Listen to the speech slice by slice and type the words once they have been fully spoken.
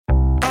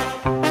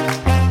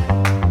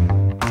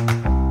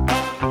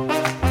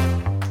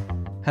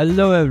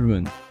Hello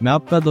everyone, मैं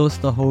आपका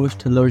दोस्त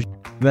host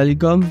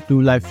welcome to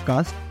life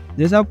cast.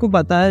 जैसे आपको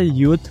पता है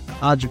यूथ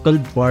आजकल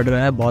बढ़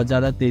रहा है बहुत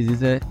ज़्यादा तेज़ी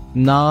से,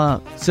 ना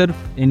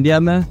सिर्फ इंडिया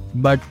में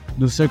बट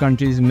दूसरे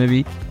कंट्रीज में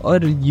भी।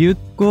 और यूथ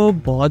को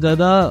बहुत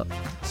ज़्यादा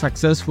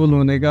सक्सेसफुल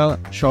होने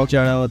का शौक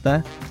चढ़ा होता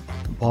है,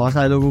 बहुत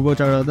सारे लोगों को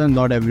चढ़ा होता है,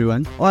 नॉट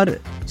एवरीवन। और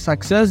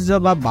सक्सेस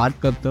जब आप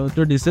बात करते हो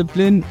तो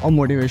डिसिप्लिन और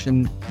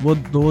मोटिवेशन, वो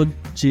दो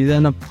चीज़ें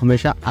ना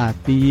हमेशा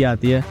आती ही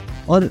आती है।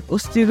 और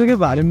उस चीज़ों के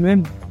बारे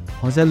में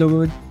बहुत सारे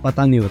लोगों को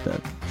पता नहीं होता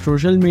है।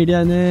 सोशल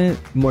मीडिया ने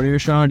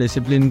मोटिवेशन और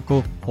डिसिप्लिन को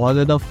बहुत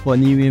ज़्यादा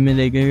फनी वे में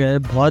लेके गए,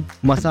 बहुत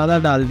मसाला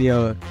डाल दिया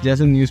है,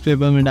 जैसे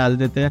न्यूज़पेपर में डाल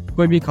देते हैं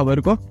कोई भी खबर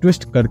को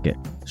ट्विस्ट करके।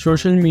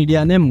 सोशल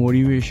मीडिया ने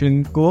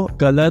मोटिवेशन को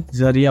गलत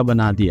जरिया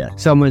बना दिया है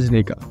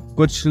समझने का।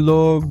 कुछ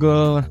लोग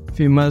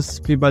फेमस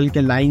पीपल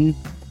के लाइन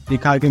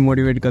दिखा के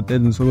मोटिवेट करते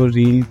हैं दूसरों को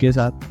रील के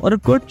साथ, और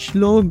कुछ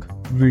लोग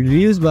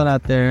रील्स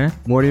बनाते हैं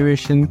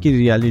मोटिवेशन की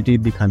रियलिटी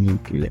दिखाने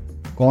के लिए।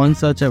 कौन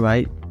सच है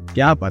भाई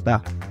क्या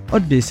पता। और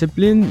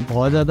डिसिप्लिन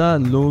बहुत ज़्यादा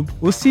लोग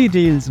उसी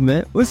रील्स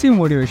में, उसी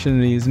मोटिवेशन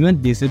रील्स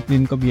में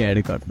डिसिप्लिन को भी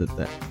ऐड कर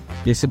देता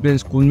है। डिसिप्लिन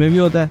स्कूल में भी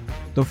होता है,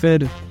 तो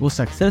फिर वो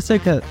सक्सेस से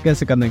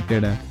कैसे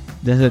कनेक्टेड है?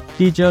 जैसे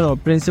टीचर और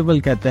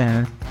प्रिंसिपल कहते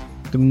हैं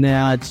तुमने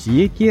आज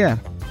ये किया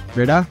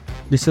बेटा,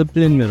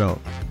 डिसिप्लिन में रहो।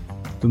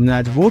 तुमने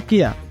आज वो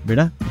किया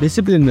बेटा,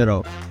 डिसिप्लिन में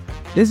रहो।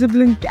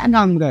 डिसिप्लिन क्या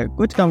काम का है?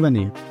 कुछ काम का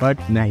नहीं।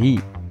 बट नहीं,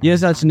 ये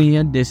सच नहीं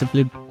है।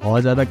 डिसिप्लिन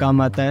बहुत ज़्यादा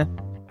काम आता है।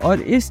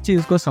 और इस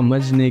चीज़ को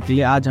समझने के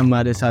लिए आज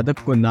हमारे साथ है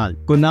Kunal.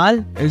 Kunal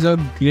is a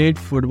great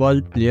football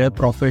player,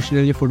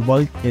 professionally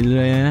football खेल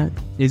रहे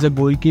हैं, इज़ अ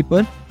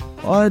गोलकीपर,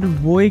 और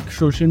वो एक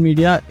सोशल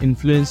मीडिया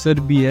इन्फ्लुएंसर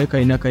भी है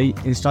कहीं ना कहीं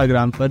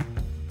इंस्टाग्राम पर।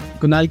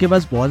 कुणाल के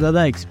पास बहुत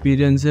ज़्यादा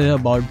एक्सपीरियंस है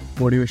अबाउट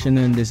मोटिवेशन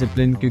एंड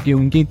डिसिप्लिन, क्योंकि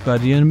उनकी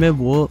करियर में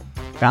वो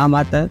काम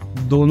आता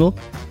है दोनों।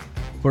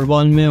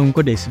 फुटबॉल में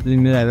उनको डिसिप्लिन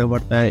में रहना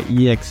पड़ता है,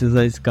 ये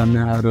एक्सरसाइज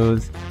करना है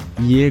रोज़,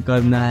 ये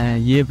करना है,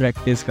 ये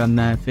प्रैक्टिस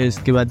करना है, फिर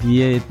इसके बाद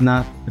ये इतना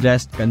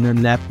रेस्ट करना है,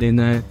 नैप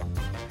लेना है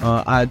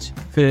आज,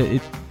 फिर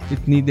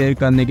इतनी देर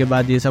करने के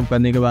बाद, ये सब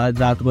करने के बाद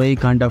रात को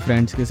 1 घंटा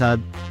फ्रेंड्स के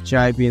साथ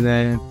चाय पीना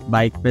है,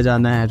 बाइक पे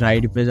जाना है,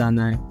 राइड पे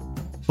जाना है,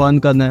 फन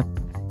करना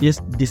है। ये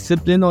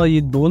डिसिप्लिन और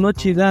ये दोनों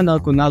चीज़ें ना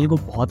कुणाल को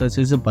बहुत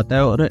अच्छे से पता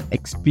है और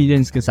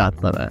एक्सपीरियंस के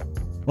साथ पता है।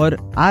 और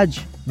आज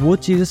वो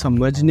चीज़ें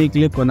समझने के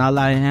लिए कुणाल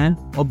आए हैं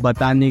और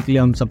बताने के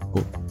लिए हम सबको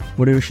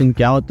मोटिवेशन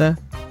क्या होता है,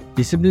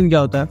 डिसिप्लिन क्या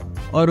होता है,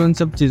 और उन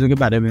सब चीज़ों के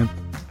बारे में।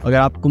 अगर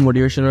आपको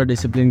मोटिवेशन और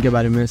डिसिप्लिन के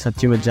बारे में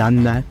सच्ची में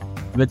जानना है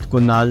विद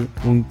कुणाल,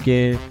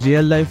 उनके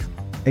रियल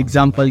लाइफ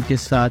एग्जाम्पल के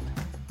साथ,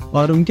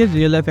 और उनके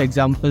रियल लाइफ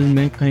एग्जाम्पल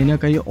में कहीं ना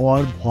कहीं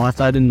और बहुत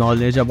सारे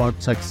knowledge about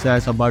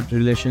success, about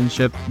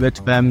relationship with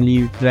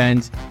family,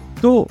 friends,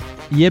 तो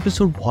ये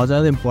एपिसोड बहुत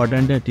ज़्यादा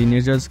इंपॉर्टेंट है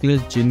टीनेजर्स के लिए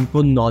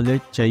जिनको नॉलेज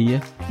चाहिए।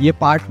 ये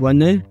पार्ट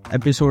 1 है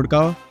एपिसोड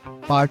का,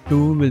 part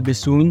 2 will be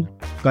soon.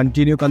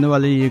 Continue करने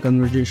वाले ये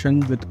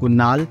कन्वर्सेशन विद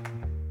कुणाल।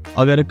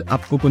 अगर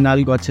आपको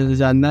कुणाल को अच्छे से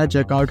जानना है,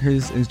 चेक आउट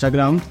हिज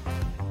इंस्टाग्राम,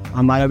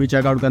 हमारा भी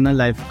चेकआउट करना,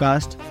 life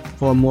cast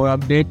for more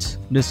updates.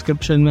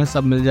 Description में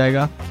सब मिल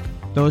जाएगा।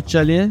 तो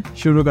चलिए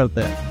शुरू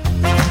करते हैं।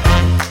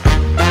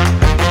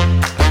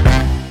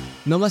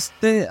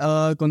 नमस्ते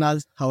Kunal,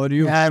 how are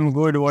you? I am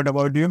good, what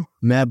about you?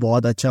 मैं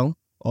बहुत अच्छा हूँ,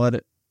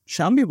 और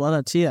शाम भी बहुत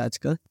अच्छी है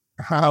आजकल।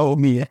 हाँ, वो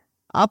भी है।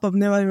 आप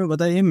अपने बारे में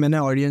बताइए। मैंने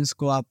ऑडियंस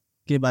को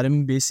आपके बारे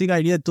में बेसिक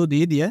आइडिया तो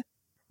दे दिया है।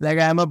 Like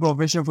I am a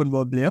professional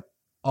football player,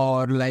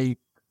 और लाइक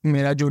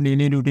मेरा जो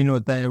डेली रूटीन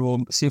होता है वो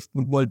सिर्फ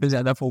फुटबॉल पे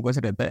ज़्यादा फोकस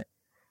रहता है,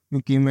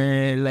 क्योंकि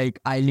मैं like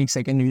I league,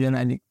 second division,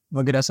 I league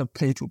वगैरह सब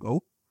खेल चुका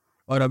हूँ।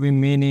 और अभी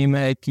मेन एम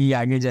है कि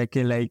आगे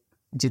जाके लाइक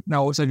जितना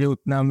हो सके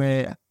उतना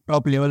मैं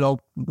टॉप लेवल ऑफ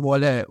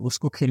फुटबॉल है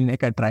उसको खेलने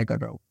का ट्राई कर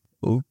रहा हूँ।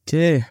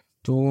 ओके,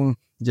 तो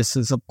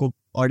जैसे सबको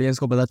ऑडियंस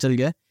को पता चल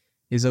गया,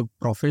 is a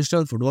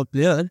professional football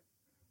player.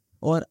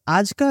 और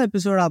आज का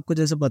एपिसोड आपको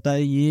जैसे पता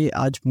है, ये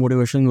आज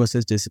मोटिवेशन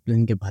वर्सेस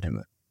डिसिप्लिन के बारे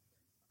में।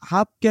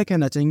 आप क्या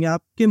कहना चाहेंगे?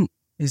 आपके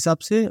हिसाब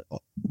से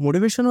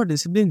मोटिवेशन और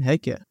डिसिप्लिन है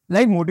क्या?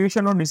 लाइक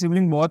मोटिवेशन और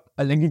डिसिप्लिन बहुत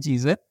अलग ही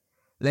चीज़ है।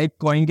 लाइक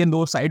कॉइन के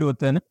 2 साइड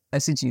होते हैं ना,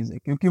 ऐसी चीज़ है।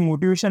 क्योंकि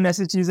मोटिवेशन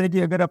ऐसी चीज़ है कि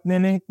अगर अपने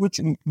ने कुछ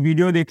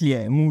वीडियो देख लिया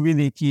है, मूवी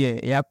देखी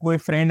है, या कोई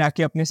फ्रेंड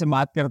आके अपने से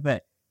बात करता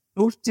है,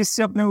 तो उस चीज़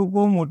से अपने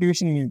को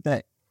मोटिवेशन मिलता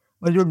है।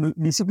 और जो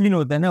डिसिप्लिन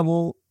होता है ना,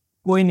 वो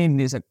कोई नहीं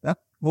दे सकता,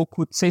 वो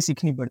खुद से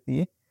सीखनी पड़ती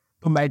है।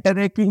 तो बेटर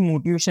है कि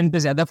मोटिवेशन पे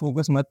ज़्यादा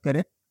फोकस मत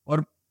करें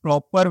और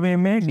प्रॉपर वे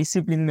में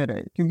डिसिप्लिन में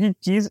रहे, क्योंकि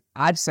चीज़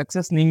आज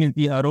सक्सेस नहीं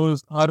मिलती हर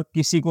रोज़, हर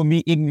किसी को भी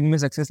एक दिन में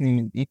सक्सेस नहीं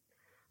मिलती।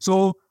 सो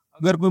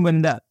अगर कोई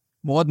बंदा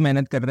बहुत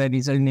मेहनत कर रहा है,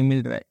 रिजल्ट नहीं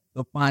मिल रहा है,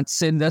 तो 5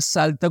 से 10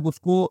 साल तक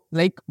उसको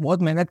लाइक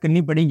बहुत मेहनत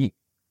करनी पड़ेगी।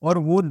 और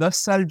वो 10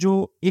 साल जो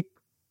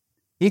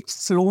एक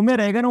स्लो में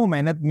रहेगा ना, वो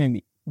मेहनत में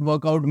भी,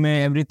 वर्कआउट में,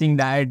 एवरीथिंग,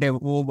 डाइट है,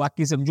 वो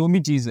बाकी सब जो भी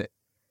चीज़ है,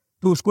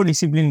 तो उसको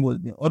डिसिप्लिन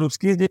बोलते हैं। और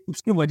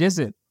उसकी वजह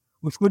से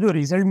उसको जो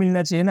रिजल्ट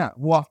मिलना चाहिए ना,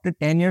 वो आफ्टर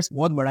 10 ईयर्स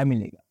बहुत बड़ा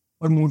मिलेगा।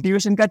 और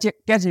मोटिवेशन का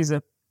क्या चीज़ है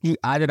कि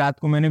आज रात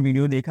को मैंने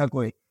वीडियो देखा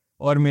कोई,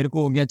 और मेरे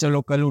को हो गया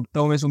चलो कल उठता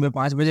हूँ, मैं सुबह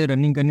 5 बजे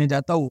रनिंग करने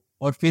जाता हूँ,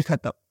 और फिर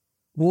ख़त्म।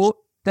 वो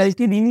कल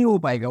के दिन ही हो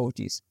पाएगा वो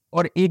चीज़।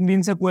 और एक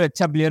दिन से कोई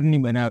अच्छा प्लेयर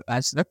नहीं बना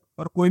आज तक,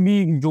 और कोई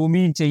भी जो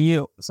भी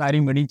चाहिए सारी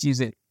बड़ी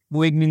चीज़ें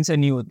वो एक दिन से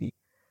नहीं होती।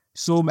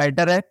 सो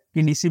बेटर है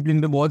कि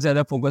डिसिप्लिन पे बहुत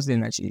ज़्यादा फोकस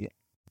देना चाहिए।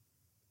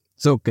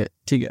 ओके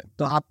ठीक है,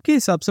 तो आपके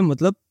हिसाब से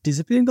मतलब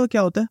डिसिप्लिन का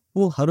क्या होता है?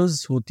 वो हर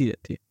रोज होती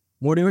रहती है।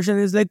 Motivation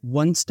is like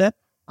one step,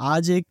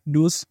 आज एक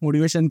डोज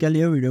मोटिवेशन के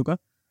लिए वीडियो का,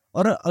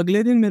 और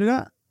अगले दिन मेरे का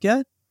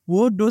क्या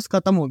वो डोज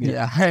खत्म हो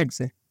गया।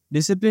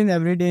 डिसिप्लिन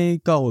एवरीडे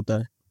का होता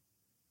है,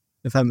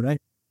 if I am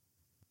right.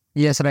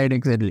 Yes right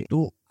exactly.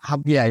 तो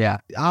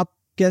आप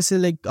कैसे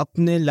लाइक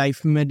अपने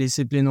लाइफ में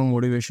डिसिप्लिन और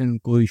मोटिवेशन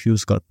को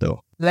यूज करते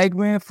हो? लाइक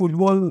मैं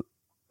फुटबॉल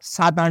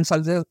 7-8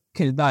 साल से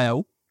खेलता आया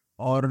हूँ,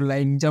 और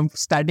लाइक जब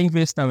स्टार्टिंग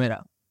फेज था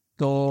मेरा,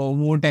 तो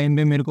वो टाइम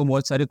पे मेरे को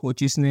बहुत सारे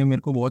कोचिस ने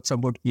मेरे को बहुत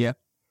सपोर्ट किया,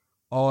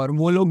 और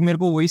वो लोग मेरे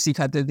को वही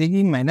सिखाते थे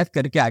कि मेहनत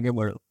करके आगे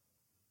बढ़ो।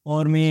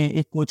 और मैं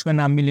एक कोच का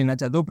नाम भी लेना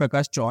चाहता हूँ,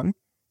 प्रकाश चौहान।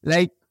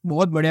 लाइक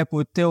बहुत बढ़िया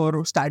कोच थे,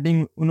 और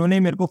स्टार्टिंग उन्होंने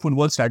मेरे को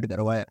फुटबॉल स्टार्ट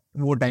करवाया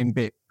वो टाइम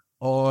पे।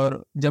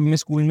 और जब मैं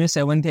स्कूल में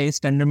 7th या 8th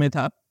स्टैंडर्ड में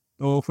था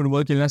तो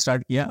फुटबॉल खेलना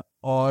स्टार्ट किया,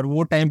 और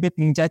वो टाइम पे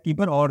 3-4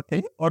 कीपर और थे,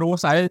 और वो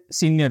सारे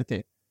सीनियर थे,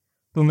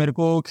 तो मेरे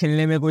को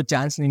खेलने में कोई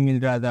चांस नहीं मिल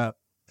रहा था।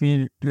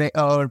 फिर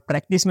और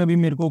प्रैक्टिस में भी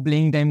मेरे को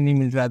प्लेइंग टाइम नहीं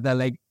मिल रहा था।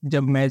 लाइक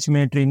जब मैच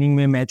में ट्रेनिंग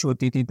में मैच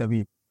होती थी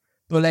तभी,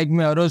 तो लाइक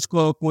मैं हर रोज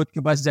को कोच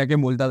के पास जाके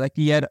बोलता था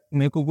कि यार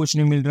मेरे को कुछ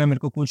नहीं मिल रहा, मेरे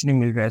को कुछ नहीं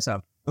मिल रहा है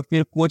साहब। तो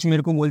फिर कोच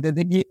मेरे को बोलते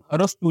थे कि हर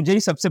रोज तुझे ही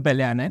सबसे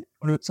पहले आना है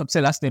और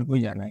सबसे लास्ट तेरे को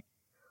ही जाना है।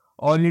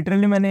 और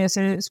लिटरली मैंने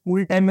ऐसे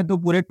स्कूल टाइम में तो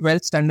पूरे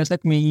 12th स्टैंडर्ड तक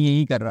मैं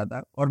यही कर रहा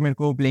था, और मेरे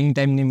को प्लेइंग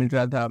टाइम नहीं मिल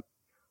रहा था।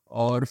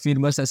 और फिर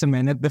बस ऐसे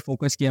मेहनत पे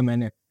फोकस किया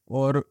मैंने।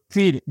 और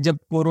फिर जब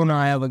कोरोना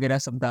आया वगैरह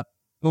सब था,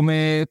 तो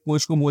मैं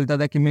कोच को बोलता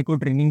था कि मेरे को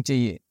ट्रेनिंग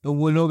चाहिए, तो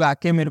वो लोग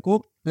आके मेरे को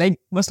लाइक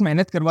बस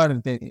मेहनत करवा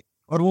देते थे,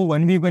 और वो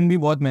 1v1 भी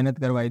बहुत मेहनत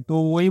करवाई।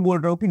 तो वही बोल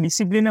रहा हूँ कि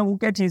डिसिप्लिन है वो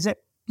क्या चीज़ है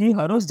कि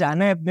हर रोज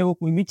जाना है अपने को,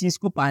 कोई भी चीज़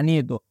को पानी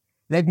है। तो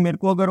लाइक मेरे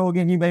को अगर हो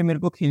गया कि भाई मेरे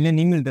को खेलने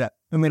नहीं मिल रहा,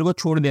 तो मेरे को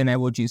छोड़ देना है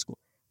वो चीज़ को।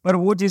 पर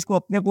वो चीज़ को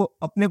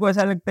अपने को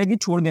ऐसा लगता है कि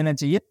छोड़ देना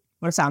चाहिए,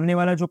 पर सामने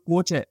वाला जो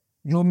कोच है,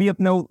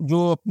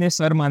 जो अपने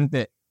सर मानते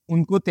हैं,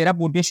 उनको तेरा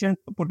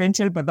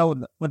पोटेंशियल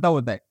पता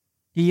होता है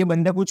कि ये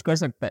बंदा कुछ कर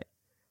सकता है।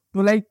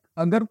 तो लाइक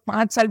अगर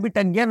 5 साल भी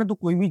टक गया ना तो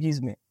कोई भी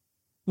चीज़ में,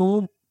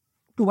 तो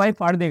भाई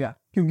फाड़ देगा,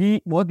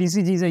 क्योंकि बहुत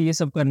ईजी चीज़ है ये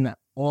सब करना।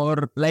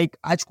 और लाइक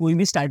आज कोई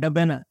भी स्टार्टअप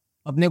है ना,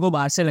 अपने को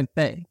बाहर से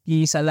लगता है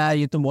कि साला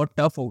ये तो बहुत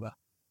टफ होगा।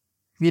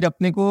 फिर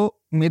अपने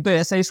को, मैं तो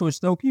ऐसा ही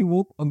सोचता हूँ कि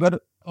वो अगर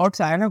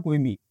थॉट्स आया ना कोई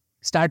भी,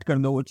 स्टार्ट कर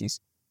दो वो चीज़,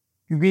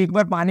 क्योंकि एक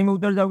बार पानी में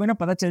उतर जाओगे ना,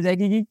 पता चल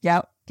जाएगी कि क्या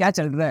क्या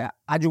चल रहा है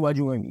आजू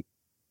बाजू में भी।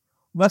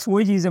 बस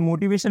वही चीज़ है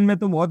मोटिवेशन में।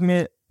 तो बहुत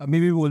मैं अभी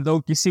भी बोलता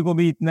हूँ किसी को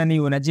भी इतना नहीं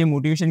होना चाहिए।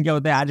 मोटिवेशन क्या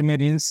होता है, आज मैं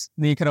रील्स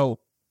देख रहा हूँ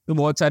तो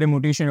बहुत सारे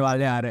मोटिवेशन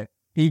वाले आ रहे हैं,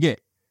 ठीक है,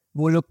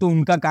 वो लोग तो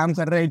उनका काम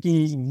कर रहे हैं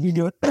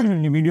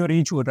कि वीडियो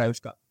रीच हो रहा है,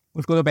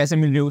 उसको तो पैसे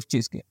मिल रहे हैं उस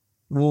चीज़ के,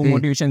 वो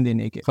मोटिवेशन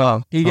देने के,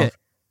 ठीक है।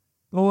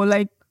 तो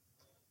लाइक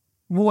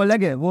वो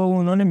अलग है, वो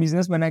उन्होंने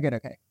बिजनेस बना के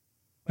रखा है।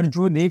 पर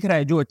जो देख रहा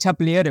है, जो अच्छा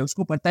प्लेयर है,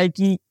 उसको पता है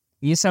कि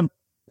ये सब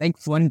लाइक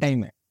फन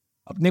टाइम है।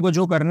 अपने को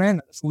जो करना है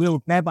ना, सुबह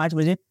उठना है 5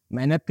 बजे,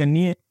 मेहनत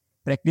करनी है,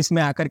 प्रैक्टिस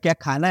में आकर क्या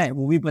खाना है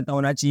वो भी पता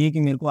होना चाहिए कि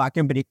मेरे को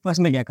आके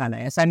ब्रेकफास्ट में क्या खाना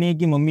है। ऐसा नहीं है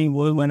कि मम्मी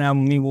वो बना,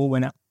 मम्मी वो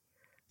बना,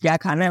 क्या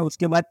खाना है,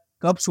 उसके बाद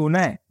कब सोना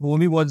है, वो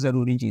भी बहुत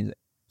ज़रूरी चीज़ है।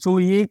 सो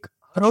ये एक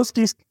हर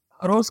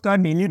रोज का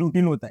डेली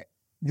रूटीन होता है,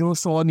 जो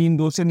 100 दिन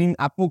 200 दिन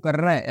आपको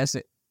करना है,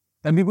 ऐसे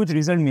तभी कुछ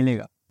रिजल्ट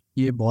मिलेगा।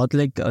 ये बहुत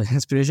लाइक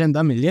इंस्पिरेशन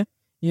था, मिल गया।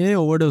 ये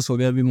ओवरडोज हो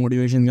गया अभी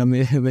मोटिवेशन का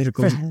मेरे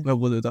को मैं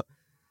बोल देता।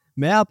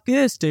 मैं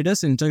आपके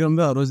स्टेटस इंस्टाग्राम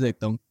पे हर रोज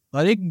देखता हूँ,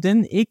 हर एक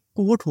दिन एक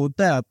कोट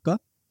होता है आपका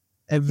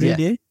एवरी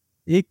डे,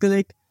 एक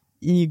like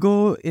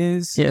ego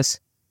is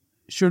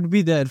should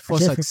be there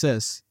for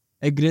success,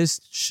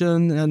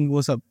 aggression and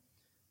वो सब।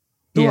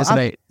 तो आप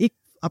एक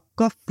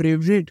आपका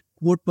फेवरेट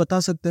कोट बता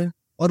सकते हैं,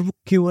 और वो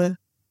क्यों है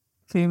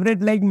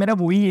फेवरेट? लाइक मेरा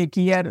वही है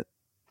कि यार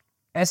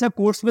ऐसा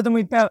कोर्स में तो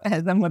मैं इतना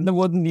ऐसा मतलब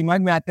वो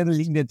दिमाग में आता है तो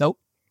लिख देता हूँ,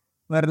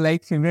 पर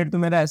लाइक फेवरेट तो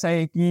मेरा ऐसा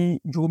है कि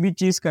जो भी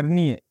चीज़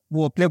करनी है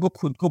वो अपने को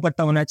खुद को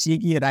पता होना चाहिए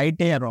कि ये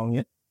राइट है या रॉन्ग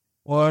है।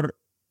 और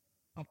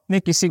अपने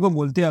किसी को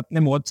बोलते हैं, अपने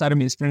बहुत सारे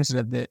बेस्ट फ्रेंड्स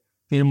रहते हैं,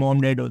 फिर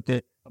मॉम डैड होते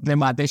हैं, अपने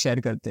बातें शेयर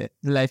करते हैं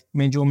लाइफ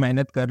में, जो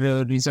मेहनत कर रहे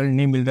हो रिजल्ट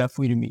नहीं मिल रहा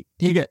फिर भी,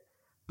 ठीक है,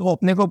 तो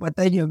अपने को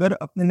पता है कि अगर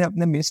अपने ने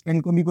अपने बेस्ट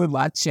फ्रेंड को भी कोई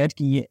बात शेयर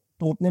की है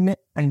तो अपने में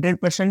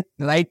 100%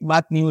 राइट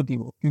बात नहीं होती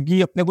वो,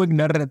 क्योंकि अपने को एक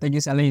डर रहता है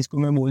कि साले इसको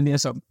मैं बोल दिया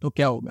सब तो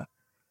क्या होगा।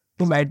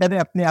 तो बेटर है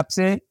अपने आप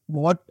से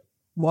बहुत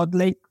बहुत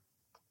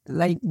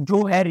लाइक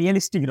जो है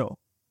रियलिस्टिक रहो।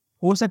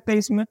 हो सकता है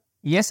इसमें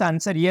यस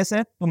आंसर यस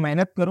है तो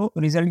मेहनत करो,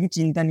 रिजल्ट की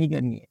चिंता नहीं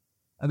करनी है।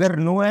 अगर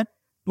नो है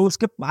तो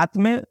उसके बाद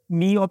में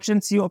बी ऑप्शन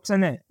सी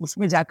ऑप्शन है,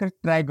 उसमें जाकर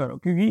ट्राई करो,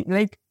 क्योंकि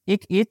लाइक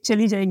एक एज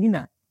चली जाएगी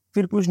ना,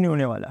 फिर कुछ नहीं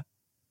होने वाला।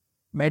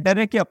 बेटर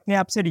है कि अपने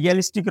आप से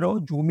रियलिस्टिक रहो,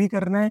 जो भी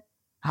करना है,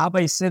 हाँ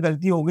भाई इससे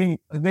गलती हो गई,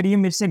 अगर ये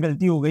मेरे से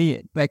गलती हो गई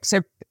है तो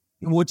एक्सेप्ट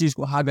वो चीज़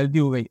को, हाँ गलती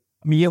हो गई,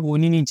 अब ये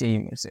होनी नहीं चाहिए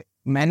मेरे से,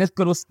 मेहनत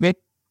करो उस पर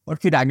और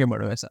फिर आगे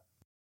बढ़ो ऐसा।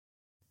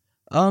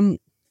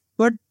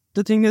 But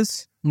the thing is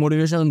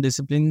motivation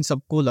discipline,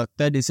 सबको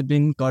लगता है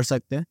डिसिप्लिन कर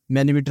सकते हैं,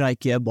 मैंने भी ट्राई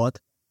किया है बहुत।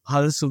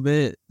 हर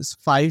सुबह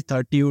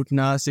 5:30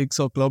 उठना, 6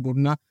 o'clock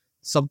उठना,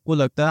 सबको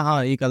लगता है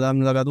हाँ एक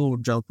अलार्म लगा दो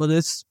उठ जाओ, पर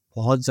इस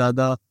बहुत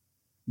ज़्यादा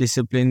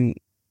discipline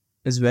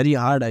is very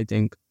hard I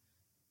think,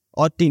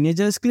 और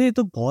टीनेजर्स के लिए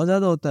तो बहुत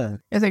ज़्यादा होता है।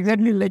 यस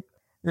एग्जैक्टली,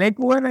 लाइक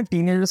वो है ना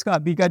टीनेजर्स का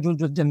अभी का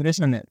जो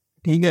जनरेशन है,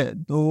 ठीक है,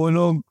 तो वो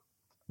लोग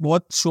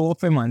बहुत शो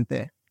ऑफ पे मानते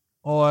हैं,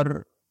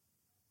 और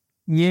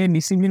ये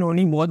डिसिप्लिन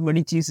होनी बहुत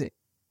बड़ी चीज़ है,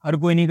 हर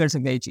कोई नहीं कर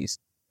सकता ये चीज़,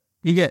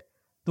 ठीक है।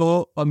 तो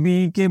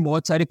अभी के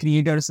बहुत सारे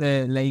क्रिएटर्स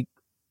है, लाइक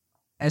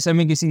ऐसा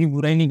मैं किसी की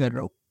बुराई नहीं कर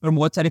रहा हूँ, पर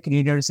बहुत सारे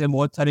क्रिएटर्स है,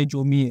 बहुत सारे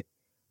जो भी है,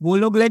 वो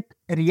लोग लाइक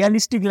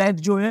रियलिस्टिक लाइफ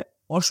जो है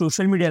और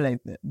सोशल मीडिया लाइफ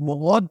है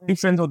बहुत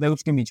डिफरेंस होता है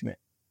उसके बीच में।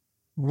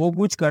 वो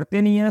कुछ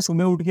करते नहीं है,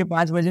 सुबह उठ के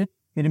 5 बजे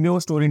फिर भी वो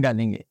स्टोरी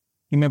डालेंगे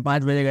कि मैं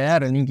 5 बजे गया,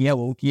 रनिंग किया,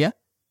 वो किया,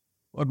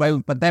 और भाई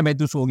पता है भाई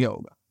तू सो गया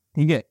होगा,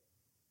 ठीक है।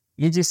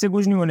 ये चीज़ से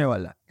कुछ नहीं होने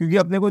वाला, क्योंकि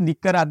अपने को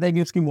दिक्कत आता है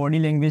कि उसकी बॉडी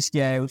लैंग्वेज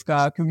क्या है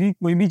उसका, क्योंकि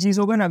कोई भी चीज़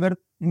होगा ना, अगर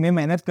मैं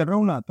मेहनत कर रहा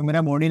हूँ ना तो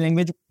मेरा बॉडी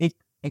लैंग्वेज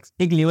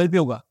एक लेवल पे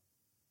होगा,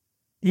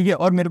 ठीक है,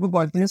 और मेरे को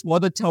कॉन्फिडेंस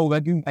बहुत अच्छा होगा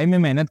कि भाई मैं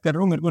मेहनत कर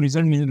रहा हूँ, मेरे को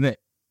रिजल्ट मिल रहा है।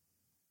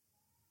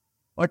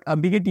 और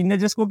अभी के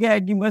टीनेजर्स को क्या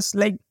है कि बस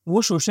लाइक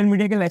वो सोशल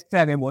मीडिया के लाइफ पे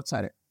आ गए बहुत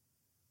सारे,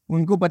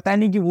 उनको पता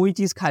नहीं कि वही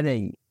चीज़ खा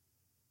जाएगी।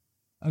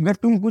 अगर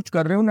तुम कुछ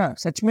कर रहे हो ना,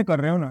 सच में कर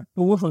रहे हो ना,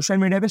 तो वो सोशल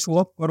मीडिया पे शो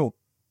ऑफ करो,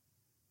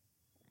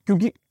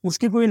 क्योंकि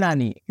उसकी कोई ना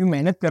नहीं है, क्योंकि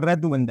मेहनत कर रहा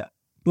है तू बंदा,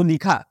 तो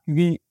दिखा,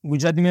 क्योंकि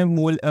गुजराती में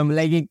मोल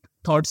लाइक एक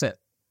थॉट्स है,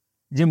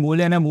 जे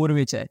मोल है ना मोर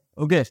वेचा है,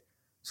 ओके।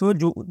 सो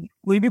जो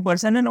कोई भी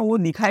पर्सन है ना वो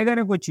दिखाएगा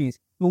ना कोई चीज़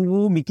तो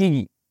वो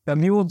बिकेगी,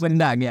 तभी वो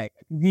बंदा आगे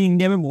आएगा, क्योंकि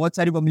इंडिया में बहुत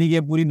सारी पब्लिक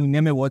है, पूरी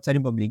दुनिया में बहुत सारी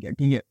पब्लिक है,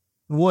 ठीक है,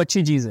 वो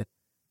अच्छी चीज़ है,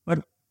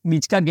 पर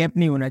बीच का गैप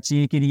नहीं होना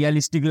चाहिए कि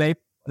रियलिस्टिक लाइफ,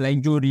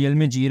 लाइक जो रियल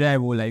में जी रहा है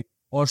वो लाइफ,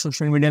 और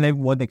सोशल मीडिया लाइफ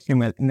बहुत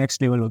एक्सट्रीम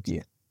नेक्स्ट लेवल होती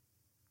है।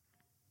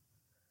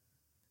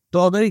 तो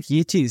अगर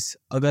ये चीज़,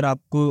 अगर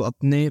आपको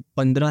अपने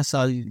 15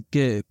 साल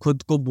के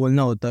खुद को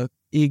बोलना होता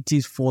एक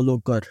चीज़ फॉलो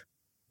कर,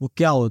 वो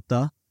क्या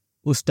होता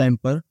उस टाइम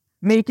पर?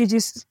 मैं एक ही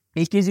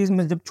चीज़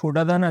मैं जब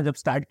छोटा था ना, जब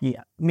स्टार्ट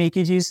किया, मैं एक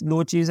ही चीज़,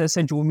 2 चीज़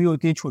ऐसे जो भी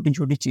होती है छोटी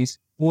छोटी चीज़,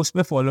 वो उस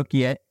पर फॉलो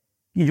किया है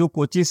कि जो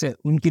कोचेस है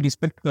उनकी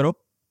रिस्पेक्ट करो,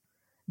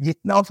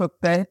 जितना हो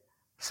सकता है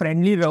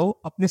फ्रेंडली रहो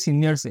अपने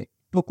सीनियर से,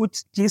 तो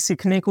कुछ चीज़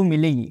सीखने को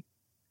मिलेगी।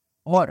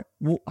 और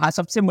वो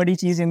सबसे बड़ी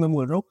चीज़ है, मैं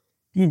बोल रहा हूँ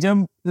कि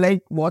जब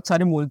लाइक बहुत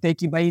सारे बोलते हैं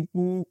कि भाई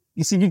तू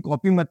किसी की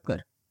कॉपी मत कर,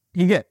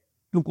 ठीक है,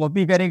 तू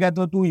कॉपी करेगा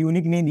तो तू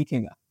यूनिक नहीं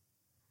दिखेगा।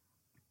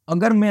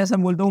 अगर मैं ऐसा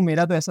बोलता हूँ,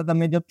 मेरा तो ऐसा था,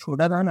 मैं जब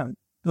छोटा था ना,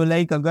 तो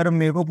लाइक अगर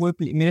मेरे को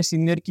कोई मेरे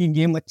सीनियर की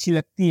गेम अच्छी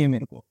लगती है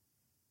मेरे को,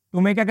 तो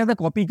मैं क्या करता,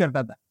 कॉपी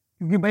करता था,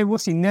 क्योंकि भाई वो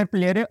सीनियर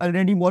प्लेयर है,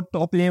 ऑलरेडी बहुत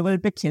टॉप लेवल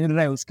पे खेल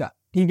रहा है उसका,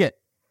 ठीक है,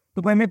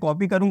 तो भाई मैं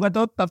कॉपी करूंगा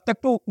तो तब तक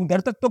तो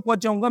उधर तक तो पहुंच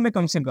जाऊंगा मैं,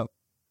 कम से कम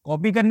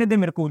कॉपी करने दे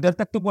मेरे को, उधर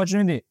तक तो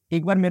पहुंचने दे,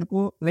 एक बार मेरे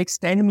को लाइक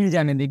स्टैंड मिल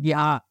जाने दे कि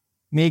हाँ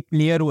मैं एक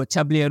प्लेयर हूँ,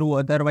 अच्छा प्लेयर हूँ,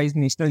 अदरवाइज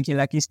नेशनल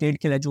खेला कि स्टेट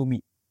खेला जो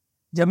भी,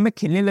 जब मैं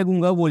खेलने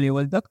लगूंगा वो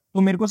लेवल तक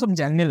तो मेरे को सब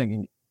जानने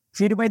लगेंगे,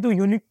 फिर भाई तो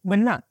यूनिक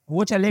बनना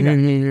वो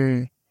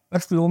चलेगा। पर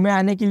फ्लो में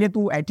आने के लिए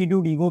तू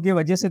एटीट्यूड ईगो की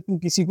वजह से तू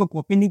किसी को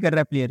कॉपी नहीं कर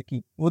रहा प्लेयर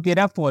की, वो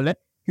तेरा फॉल है,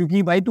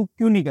 क्योंकि भाई तू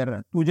क्यों नहीं कर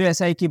रहा, तुझे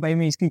ऐसा है कि भाई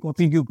मैं इसकी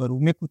कॉपी क्यों करूँ,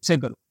 मैं खुद से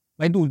करूँ,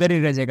 भाई तू उधर ही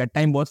रह जाएगा,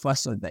 टाइम बहुत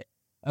फास्ट चलता है।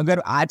 अगर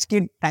आज के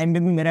टाइम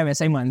में भी मेरा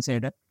वैसा ही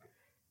माइंडसेट है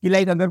कि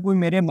लाइक अगर कोई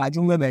मेरे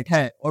बाजू में बैठा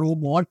है और वो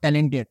बहुत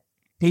टैलेंटेड,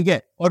 ठीक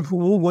है, और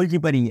वो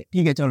गोलकीपर ही है,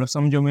 ठीक है, चलो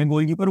समझो मैं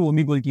गोलकीपर, वो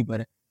भी गोलकीपर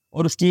है,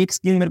 और उसकी एक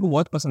स्किल मेरे को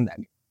बहुत पसंद आ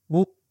गई,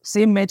 वो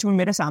सेम मैच में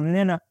मेरे सामने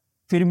है ना,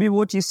 फिर भी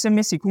वो चीज़ से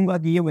मैं सीखूंगा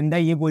कि ये बंदा,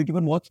 ये गोलकीपर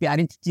बहुत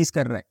प्यारी चीज़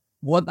कर रहा है,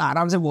 बहुत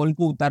आराम से बॉल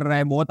को उतार रहा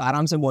है, बहुत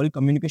आराम से बॉल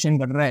कम्युनिकेशन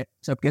कर रहा है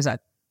सबके साथ,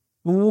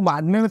 तो वो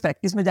बाद में मैं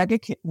प्रैक्टिस में जाके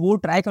वो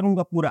ट्राई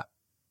करूंगा पूरा।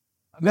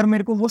 अगर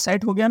मेरे को वो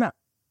सेट हो गया ना,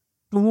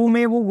 तो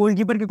मैं वो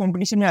गोलकीपर के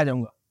कंपटीशन में आ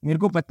जाऊंगा, मेरे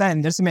को पता है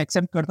अंदर से, मैं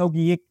एक्सेप्ट करता हूँ कि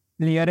ये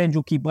प्लेयर है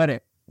जो कीपर है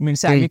मेरे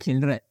से आगे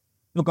खेल रहा है,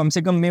 तो कम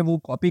से कम मैं वो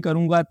कॉपी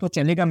करूंगा तो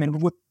चलेगा, मेरे को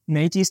कुछ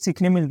नई चीज़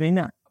सीखने मिल रही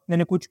ना, अपने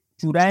ने कुछ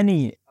चुराया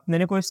नहीं है, अपने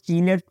ने कोई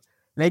स्किल है,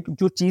 लाइक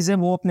जो चीज़ है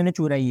वो अपने ने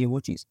चुराई है वो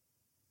चीज़,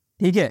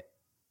 ठीक है।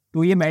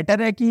 तो ये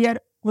मैटर है कि यार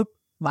कोई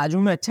बाजू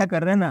में अच्छा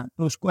कर रहा है ना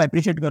तो उसको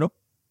अप्रिशिएट करो,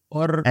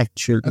 और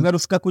अगर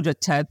उसका कुछ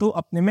अच्छा है तो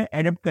अपने में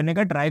एडेप्ट करने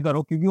का ट्राई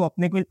करो, क्योंकि वो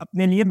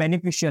अपने लिए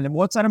बेनिफिशियल है,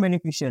 बहुत सारा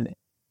बेनिफिशियल है।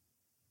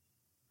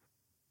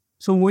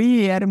 सो वही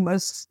है यार,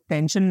 बस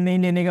टेंशन नहीं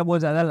लेने का बहुत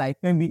ज़्यादा, लाइफ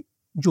में भी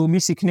जो भी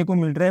सीखने को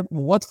मिल रहा है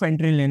बहुत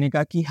फ्रेंडली लेने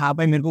का कि हाँ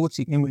भाई मेरे को कुछ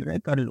सीखने मिल रहा है,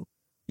 कर लो।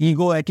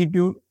 ईगो,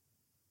 एटीट्यूड,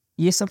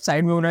 ये सब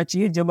साइड में होना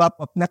चाहिए जब आप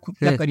अपना खुद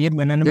का करियर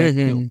बनाने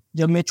बैठते हो।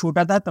 जब मैं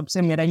छोटा था तब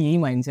से मेरा यही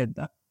माइंडसेट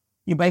था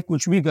कि भाई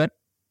कुछ भी कर,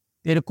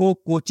 तेरे को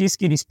कोचेस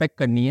की रिस्पेक्ट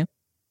करनी है,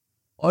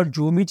 और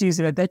जो भी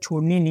चीज़ रहता है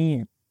छोड़नी नहीं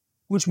है,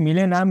 कुछ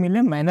मिले ना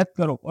मिले मेहनत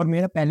करो। और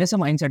मेरा पहले से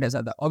माइंडसेट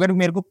ऐसा था, अगर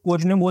मेरे को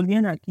कोच ने बोल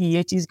दिया ना कि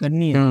ये चीज़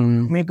करनी है,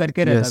 मैं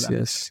करके रहता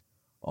था।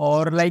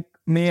 और लाइक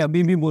मैं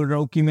अभी भी बोल रहा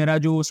हूँ कि मेरा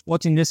जो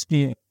स्पोर्ट्स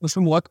इंडस्ट्री है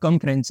उसमें बहुत कम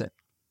फ्रेंड्स है,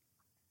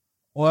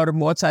 और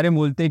बहुत सारे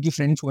बोलते हैं कि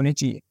फ्रेंड्स होने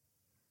चाहिए,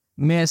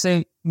 मैं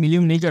ऐसे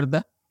बिलीव नहीं करता,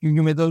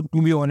 क्योंकि मैं तो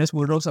टू बी ऑनेस्ट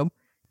बोल रहा हूँ सब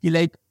कि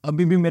लाइक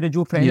अभी भी मेरे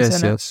जो फ्रेंड्स हैं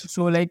ना,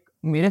 सो लाइक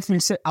मेरे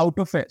फील्ड से आउट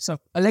ऑफ है, सब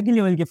अलग ही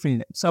लेवल के फील्ड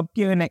है,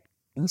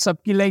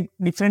 सबकी लाइक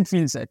डिफरेंट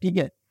फील्ड्स है, ठीक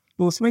है।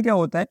 तो उसमें क्या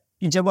होता है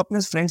कि जब अपने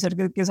फ्रेंड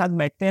सर्कल के साथ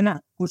बैठते हैं ना,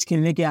 कुछ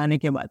खेलने के आने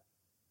के बाद,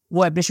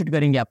 वो अप्रिशिएट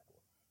करेंगे आपको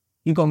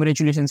कि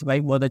कॉन्ग्रेचुलेशन भाई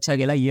बहुत अच्छा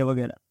खेला ये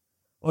वगैरह।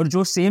 और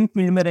जो सेम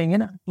फील्ड में रहेंगे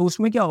ना तो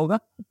उसमें क्या होगा,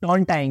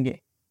 टॉन्ट आएंगे,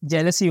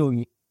 जेलसी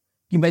होगी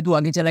कि भाई तू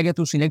आगे चला गया,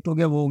 तू सिलेक्ट हो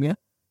गया, वो हो गया।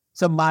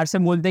 सब बाहर से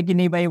बोलते हैं कि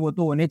नहीं भाई वो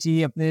तो होने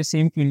चाहिए, अपने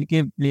सेम फील्ड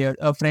के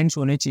प्लेयर फ्रेंड्स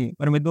होने चाहिए,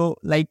 पर मैं तो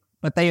लाइक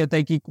पता ही होता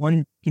है कि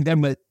कौन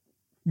किधर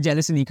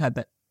जेलसी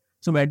दिखाता है।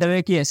 सो बेटर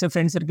है कि ऐसे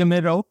फ्रेंड सर्कल में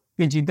रहो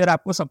कि जिधर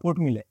आपको सपोर्ट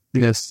मिले,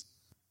 यस,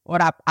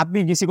 और आप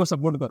भी किसी को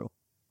सपोर्ट करो।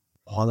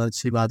 बहुत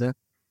अच्छी बात है।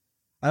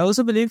 I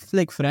also believe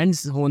like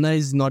friends होना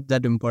इज नॉट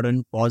दैट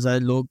इम्पोर्टेंट। बहुत सारे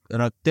लोग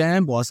रखते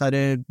हैं, बहुत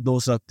सारे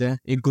दोस्त रखते हैं,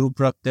 एक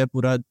ग्रुप रखते हैं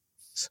पूरा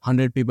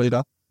 100 पीपल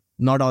का।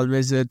 Not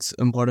always it's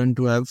important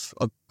to have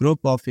a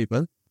group of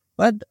people.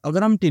 But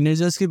अगर हम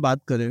टीनेजर्स की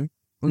बात करें,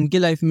 उनकी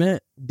लाइफ में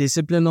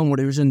डिसिप्लिन और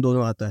मोटिवेशन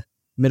दोनों आता है।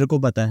 मेरे को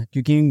पता है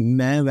क्योंकि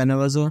मैं when I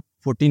was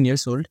 14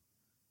 years old,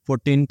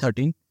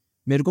 14-13,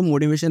 मेरे को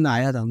मोटिवेशन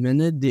आया था।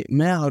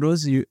 मैं हर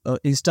रोज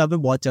इंस्टा पे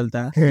बहुत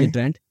चलता है ये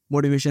ट्रेंड,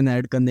 मोटिवेशन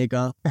ऐड करने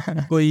का,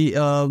 कोई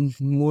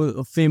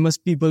फेमस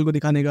पीपल को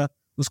दिखाने का।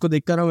 उसको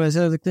देखकर हम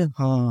ऐसा देखते हैं,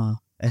 हाँ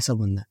ऐसा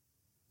बनना है।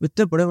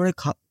 इतने बड़े बड़े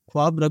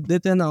ख्वाब रख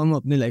देते हैं ना हम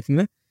अपनी लाइफ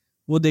में,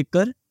 वो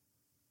देखकर।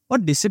 और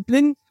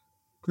डिसिप्लिन,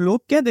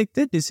 लोग क्या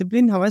देखते हैं,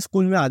 डिसिप्लिन हमारे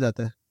स्कूल में आ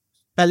जाता है,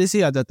 पहले से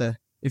ही आ जाता है।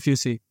 इफ यू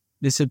सी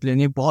डिसिप्लिन,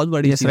 ये बहुत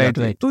बड़ी चीज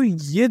है। तो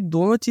ये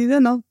दोनों चीजें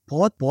ना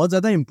बहुत बहुत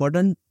ज्यादा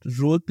इंपॉर्टेंट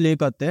रोल प्ले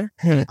करते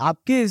हैं।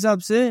 आपके हिसाब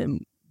से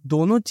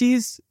दोनों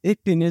चीज एक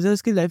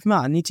टीनेजर्स की लाइफ में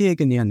आनी चाहिए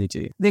कि नहीं आनी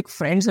चाहिए? देख,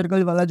 फ्रेंड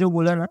सर्कल वाला जो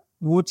बोला ना,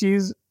 वो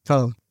चीज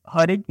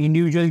हर एक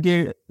इंडिविजुअल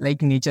के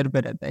लाइक नेचर पे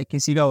रहता है।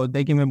 किसी का होता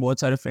है कि मैं बहुत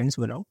सारे फ्रेंड्स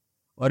बनाऊं,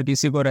 और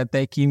किसी को रहता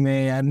है कि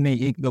मैं यार नहीं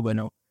एक दो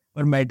बनाऊं।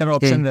 और बेटर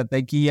ऑप्शन रहता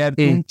है कि यार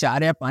तुम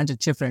 4 या 5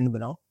 अच्छे फ्रेंड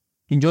बनाओ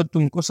कि जो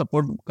तुमको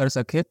सपोर्ट कर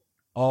सके,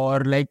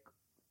 और लाइक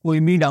कोई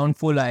भी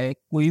डाउनफॉल आए,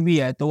 कोई भी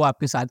आए, तो वो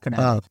आपके साथ खड़ा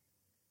है।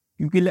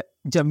 क्योंकि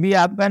जब भी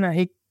आपका ना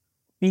एक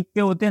पीक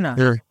पे होते हैं ना,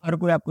 हर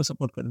कोई आपको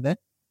सपोर्ट करता है।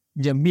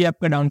 जब भी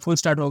आपका डाउनफॉल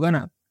स्टार्ट होगा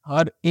ना,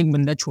 हर एक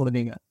बंदा छोड़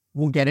देगा,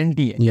 वो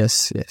गारंटी है।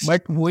 यस।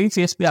 बट वही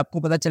फेस पे आपको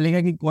पता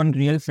चलेगा कि कौन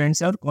रियल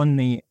फ्रेंड्स है और कौन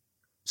नहीं है।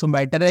 सो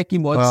बेटर है कि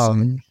बहुत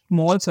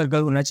स्मॉल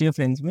सर्कल होना चाहिए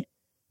फ्रेंड्स में,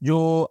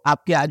 जो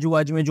आपके आजू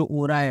बाजू में जो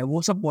हो रहा है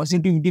वो सब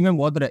पॉजिटिविटी में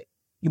बहुत रहे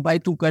कि भाई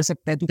तू कर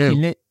सकता है, तू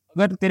खेलने।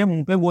 अगर तेरे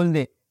मुंह पे बोल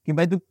दे कि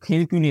भाई तू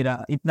खेल क्यों नहीं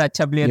रहा, इतना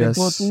अच्छा प्लेयर है,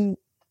 तो तू,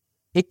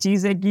 एक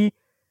चीज है कि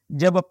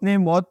जब अपने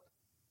बहुत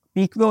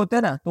पीक पे होता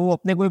है ना, तो वो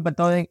अपने को भी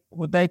पता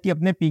होता है कि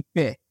अपने पीक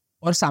पे है,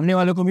 और सामने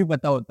वालों को भी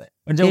पता होता है।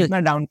 और जब अपना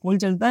डाउनफॉल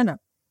चलता है ना,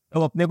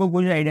 तो अपने को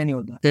कुछ आइडिया नहीं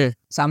होता।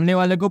 सामने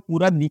वाले को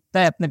पूरा दिखता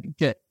है अपना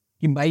पिक्चर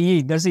कि भाई ये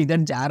इधर से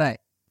इधर जा रहा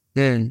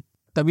है,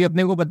 तभी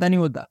अपने को पता नहीं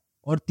होता।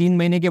 और 3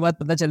 महीने के बाद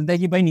पता चलता है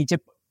कि भाई नीचे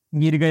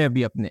गिर गए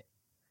अभी अपने।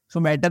 सो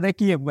बेटर है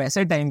कि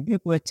वैसे टाइम पे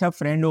कोई अच्छा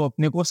फ्रेंड हो,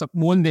 अपने को सब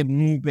बोल दे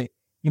मुंह पे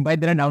कि भाई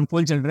तेरा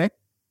डाउनफॉल चल रहा है,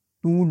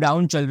 तू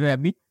डाउन चल रहा है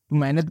अभी, तू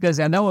मेहनत कर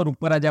ज्यादा और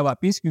ऊपर आ जा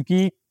वापिस।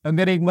 क्योंकि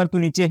अगर एक बार तू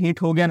नीचे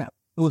हिट हो गया ना,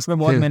 तो उसमें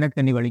बहुत मेहनत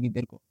करनी पड़ेगी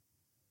तेरे को।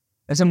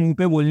 ऐसे मुंह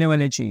पे बोलने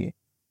वाले चाहिए।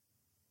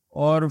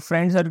 और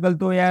फ्रेंड सर्कल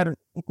तो यार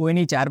कोई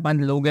नहीं,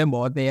 4-5 लोग हैं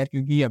बहुत है यार,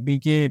 क्योंकि अभी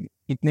के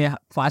इतने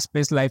फास्ट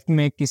पेस लाइफ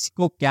में किसी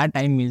को क्या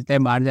टाइम मिलता है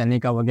बाहर जाने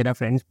का वगैरह,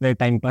 फ्रेंड्स पे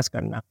टाइम पास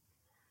करना।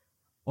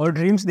 और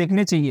ड्रीम्स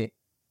देखने चाहिए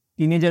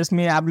टीनेजर्स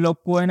में। आप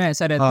लोग को है ना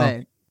ऐसा रहता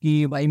है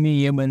कि भाई मैं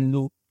ये बन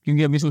लूँ,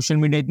 क्योंकि अभी सोशल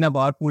मीडिया इतना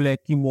पावरफुल है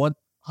कि बहुत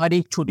हर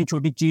एक छोटी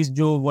छोटी चीज़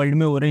जो वर्ल्ड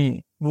में हो रही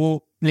है वो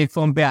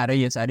प्लेटफॉर्म पे आ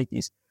रही है सारी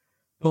चीज़।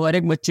 तो हर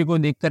एक बच्चे को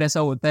देखकर ऐसा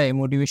होता है,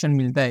 मोटिवेशन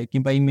मिलता है कि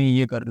भाई मैं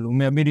ये कर लूँ।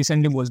 मैं अभी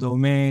रिसेंटली बोलता हूँ,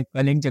 मैं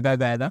कल एक जगह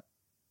गया था,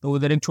 तो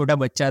उधर एक छोटा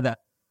बच्चा था,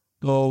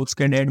 तो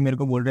उसके डैड मेरे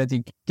को बोल रहे थे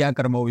कि क्या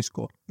करवाओ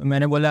इसको। तो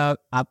मैंने बोला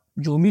आप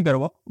जो भी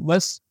करवाओ,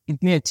 बस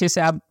इतने अच्छे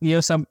से आप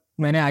ये सब,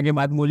 मैंने आगे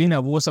बात बोली ना,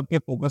 वो सब पे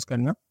फोकस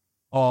करना।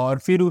 और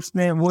फिर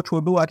उसने, वो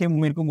छोटू आके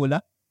मेरे को बोला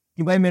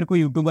कि भाई मेरे को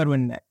यूट्यूबर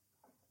बनना है।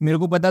 मेरे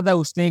को पता था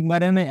उसने एक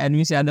बार है ना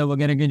एनवीस यादव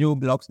वगैरह के जो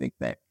ब्लॉग्स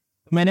देखता है,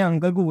 तो मैंने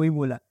अंकल को वही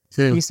बोला।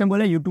 इसने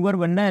बोला यूट्यूबर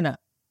बनना है ना,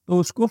 तो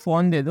उसको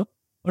फोन दे दो,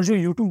 और जो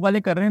यूट्यूब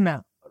वाले कर रहे हैं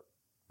ना,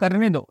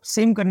 करने दो,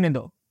 सेम करने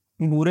दो।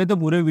 बुरे तो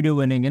बुरे वीडियो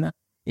बनेंगे ना,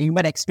 एक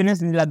बार एक्सपीरियंस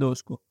दिला दो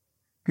उसको।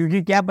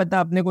 क्योंकि क्या पता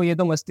अपने को ये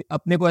तो मस्ती,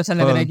 अपने को ऐसा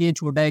लग रहा है कि ये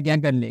छोटा है क्या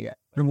कर लेगा,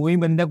 और वही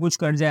बंदा कुछ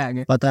कर जाए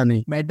आगे, पता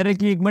नहीं। बेटर है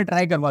कि एक बार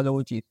ट्राई करवा दो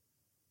वो चीज़,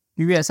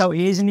 क्योंकि ऐसा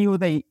एज नहीं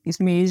होता,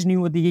 इसमें एज नहीं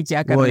होती कि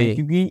क्या कर रहे हैं।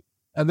 क्योंकि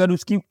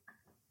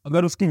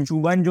अगर उसकी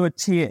जुबान जो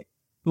अच्छी है,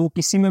 तो वो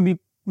किसी में भी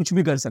कुछ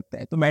भी कर सकता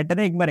है। तो बेटर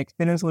है एक बार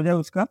एक्सपीरियंस हो जाए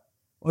उसका,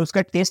 और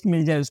उसका टेस्ट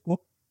मिल जाए उसको,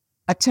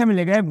 अच्छा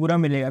मिलेगा या बुरा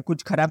मिलेगा,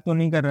 कुछ खराब तो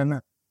नहीं कर रहा ना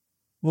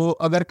वो।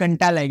 अगर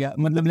कंटाल आएगा,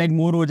 मतलब लाइक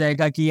बोर हो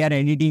जाएगा कि यार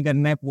एडिटिंग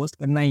करना है, पोस्ट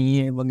करना है,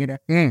 ये वगैरह,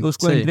 तो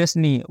उसको इंटरेस्ट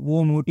नहीं है।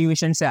 वो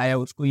मोटिवेशन से आया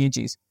उसको ये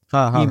चीज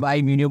कि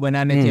भाई वीडियो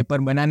बनाने थे, पर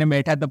बनाने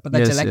बैठा तब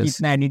पता चला कि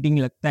इतना एडिटिंग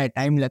लगता है,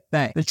 टाइम लगता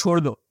है, तो छोड़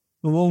दो।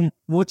 तो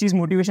वो चीज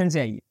मोटिवेशन से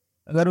आई है।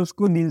 अगर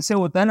उसको दिल से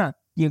होता है ना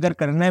कि अगर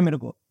करना है मेरे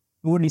को,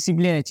 तो वो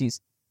डिसिप्लिन है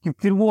चीज, कि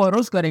फिर वो हर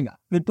रोज करेगा।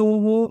 फिर तो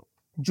वो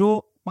जो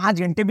 5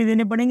 घंटे भी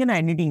देने पड़ेंगे ना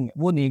एडिटिंग में,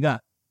 वो देगा।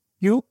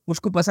 क्यों?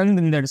 उसको पसंद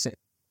अंदर से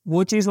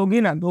वो चीज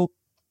होगी ना, तो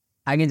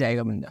आगे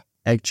जाएगा बंदा।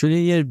 एक्चुअली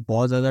ये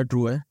बहुत ज्यादा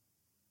ट्रू है।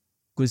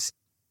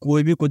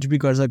 कोई भी कुछ भी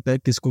कर सकता है,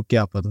 किसको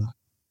क्या पता।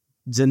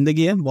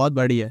 जिंदगी है बहुत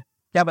बड़ी है,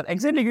 क्या पता।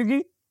 एग्जैक्टली,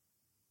 क्योंकि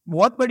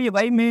बहुत बड़ी है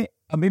भाई। मैं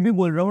अभी भी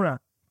बोल रहा हूँ ना,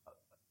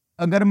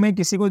 अगर मैं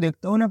किसी को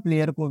देखता हूँ ना,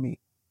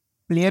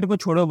 प्लेयर को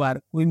छोड़ो बाहर,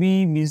 कोई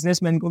भी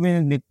बिजनेसमैन को भी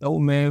देखता हूँ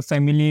मैं,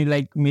 फैमिली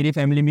लाइक मेरी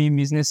फैमिली भी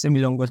बिजनेस से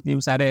बिलोंग करती है,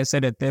 सारे ऐसे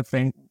रहते हैं,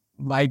 फ्रेंड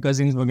भाई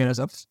कजिन्स वगैरह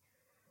सब।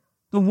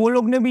 तो वो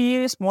लोग ने भी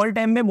ये स्मॉल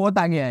टाइम में बहुत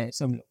आगे आए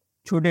सब लोग,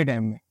 छोटे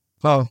टाइम में।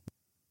 हाँ,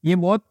 ये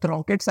बहुत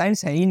रॉकेट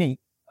साइंस है ही नहीं।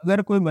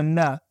 अगर कोई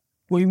बंदा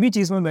कोई भी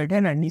चीज़ में बैठे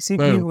ना,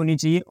 डिसिप्लिन होनी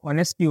चाहिए,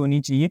 ऑनेस्टी होनी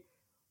चाहिए,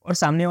 और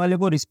सामने वाले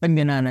को रिस्पेक्ट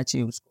देना आना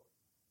चाहिए उसको,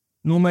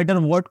 नो मैटर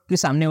व्हाट, कि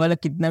सामने वाला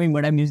कितना भी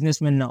बड़ा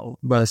बिजनेसमैन ना हो,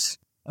 बस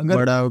अगर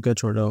बड़ा हो क्या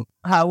छोटा हो।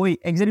 हाँ वही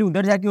एग्जैक्टली,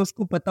 उधर जाके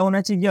उसको पता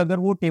होना चाहिए कि अगर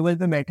वो टेबल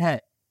पे बैठा है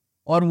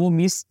और वो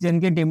 20 जन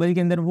के टेबल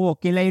के अंदर वो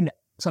अकेला ही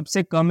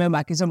सबसे कम है,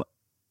 बाकी सब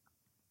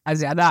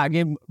ज़्यादा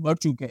आगे बढ़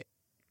चुके हैं,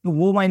 तो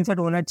वो माइंडसेट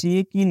होना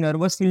चाहिए कि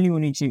नर्वस फील नहीं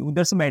होनी चाहिए।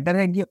 उधर से बेटर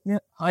है कि अपने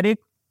हर एक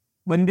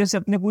बंदे से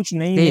अपने कुछ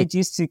नई नई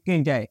चीज़ सीख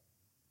के जाए।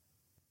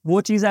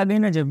 वो चीज़ आ गई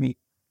ना, जब भी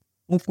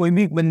वो कोई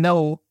भी बंदा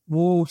हो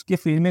वो उसके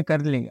फील्ड में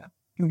कर लेगा,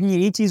 क्योंकि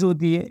यही चीज़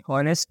होती है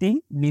ऑनेस्टी,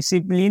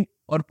 डिसिप्लिन,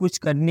 और कुछ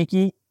करने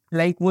की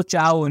लाइक वो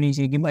चाह होनी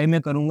चाहिए कि भाई मैं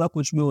करूँगा,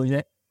 कुछ भी हो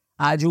जाए,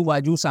 आजू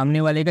बाजू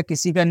सामने वाले का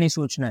किसी का नहीं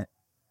सोचना है,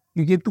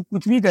 क्योंकि तू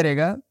कुछ भी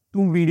करेगा,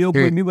 तू वीडियो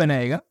कोई भी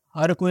बनाएगा,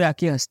 हर कोई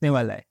आके हंसने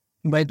वाला है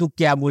कि भाई तू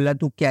क्या बोला,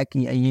 तू क्या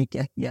किया, ये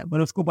क्या किया,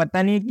 पर उसको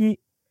पता नहीं है कि,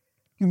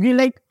 क्योंकि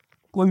लाइक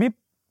कोई भी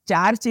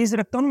 4 चीज़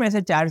रखता हूँ ना, मैं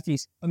ऐसे 4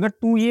 चीज़, अगर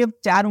तू ये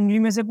 4 उंगली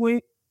में से कोई,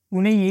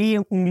 तूने यही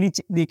उंगली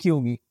देखी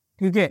होगी,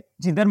 ठीक है,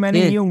 जिधर मैंने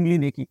ये उंगली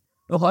देखी,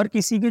 तो हर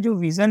किसी के जो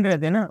विजन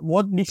रहते हैं ना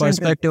बहुत डिफरेंट,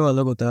 पर्सपेक्टिव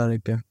अलग होता है हर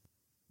एक का,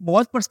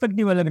 बहुत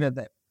पर्सपेक्टिव अलग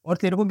रहता है। और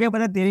तेरे को क्या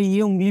पता तेरे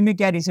ये उंगली में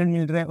क्या रिजल्ट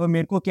मिल रहा है और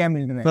मेरे को क्या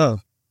मिल रहा है।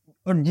 हाँ,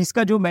 और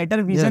जिसका जो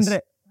बेटर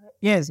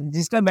विजन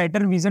जिसका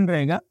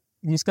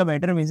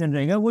बेटर विजन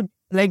रहेगा वो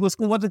लाइक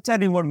उसको बहुत अच्छा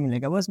रिवॉर्ड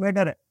मिलेगा, बस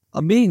बेटर है।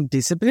 अभी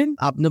डिसिप्लिन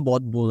आपने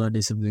बहुत बोला,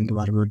 डिसिप्लिन के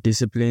बारे में।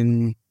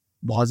 डिसिप्लिन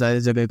बहुत सारी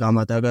जगह काम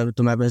आता है। अगर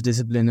तुम्हारे पास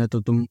डिसिप्लिन है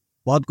तो तुम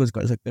बहुत कुछ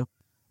कर सकते हो।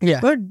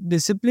 पर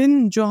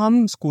डिसिप्लिन जो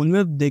हम स्कूल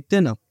में देखते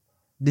हैं ना,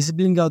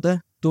 डिसिप्लिन क्या होता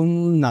है? तुम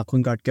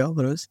नाखून काट के आओ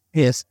रोज,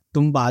 यस,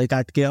 तुम बाल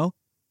काट के आओ,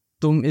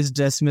 तुम इस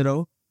ड्रेस में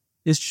रहो,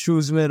 इस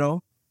शूज में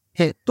रहो।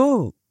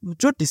 तो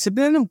जो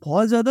डिसिप्लिन है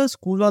बहुत ज्यादा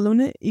स्कूल वालों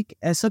ने एक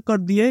ऐसा कर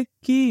दिया है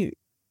कि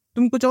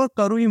तुम कुछ और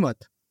करो ही मत,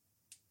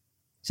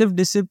 सिर्फ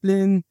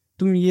डिसिप्लिन,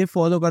 तुम ये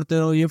फॉलो करते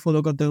रहो, ये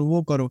फॉलो करते रहो,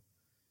 वो करो।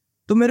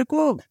 तो मेरे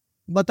को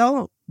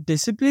बताओ,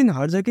 डिसिप्लिन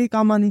हर जगह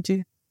काम आनी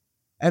चाहिए,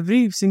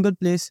 एवरी सिंगल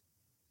प्लेस,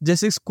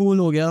 जैसे स्कूल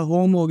हो गया,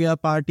 होम हो गया,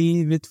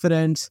 party with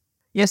friends.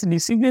 Yes,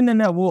 discipline है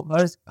ना, वो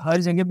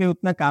हर जगह पे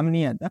उतना काम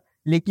नहीं आता,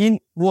 लेकिन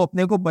वो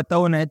अपने को पता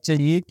होना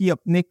चाहिए कि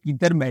अपने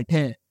किधर बैठे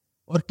हैं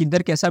और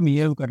किधर कैसा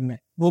बिहेव करना है,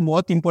 वो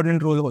बहुत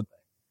इंपॉर्टेंट रोल होता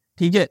है,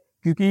 ठीक है।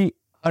 क्योंकि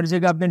हर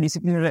जगह अपने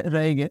डिसिप्लिन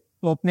रहेंगे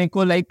तो अपने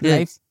को लाइक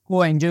लाइफ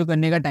को एंजॉय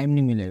करने का टाइम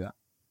नहीं मिलेगा,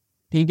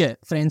 ठीक है।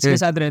 फ्रेंड्स के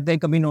साथ रहते हैं,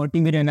 कभी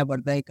नॉटी भी रहना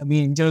पड़ता है, कभी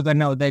एंजॉय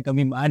करना होता है,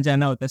 कभी बाहर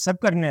जाना होता है, सब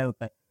करना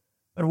होता है।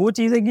 और वो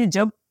चीज़ है कि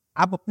जब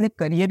आप अपने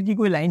करियर की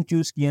कोई लाइन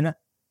चूज किए ना,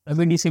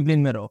 तभी डिसिप्लिन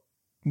में रहो,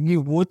 क्योंकि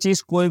वो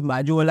चीज़ कोई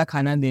बाजू वाला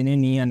खाना देने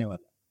नहीं आने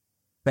वाला,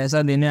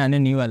 पैसा देने आने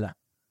नहीं वाला।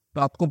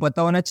 तो आपको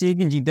पता होना चाहिए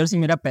कि जिधर से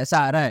मेरा पैसा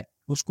आ रहा है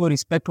उसको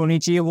रिस्पेक्ट होनी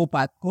चाहिए, वो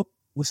बात को,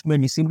 उसमें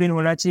डिसिप्लिन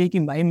होना चाहिए कि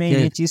भाई मैं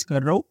ये चीज़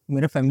कर रहा हूँ,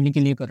 मेरे फैमिली के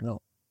लिए कर रहा हूँ।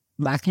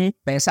 बाकी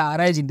पैसा आ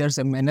रहा है जिधर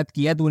से, मेहनत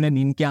किया तूने,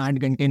 दिन के 8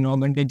 घंटे 9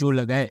 घंटे जो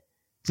लगाए,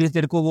 फिर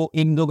तेरे को वो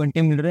 1-2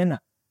 घंटे मिल रहे हैं ना,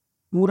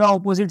 पूरा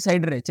ऑपोजिट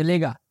साइड रहे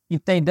चलेगा।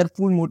 इतना इधर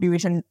फुल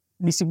मोटिवेशन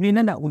डिसिप्लिन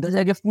है ना, उधर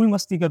जाके फुल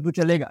मस्ती कर तू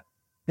चलेगा,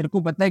 तेरे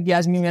को पता है कि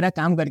आज मैं मेरा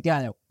काम करके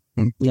आया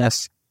हूँ।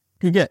 यस,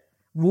 ठीक है,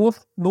 वो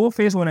 2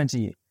 फेस होना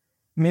चाहिए।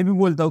 मैं भी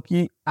बोलता हूँ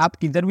कि आप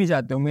किधर भी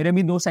जाते हो, मेरे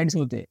भी 2 साइड्स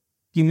होते हैं,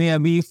 कि मैं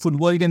अभी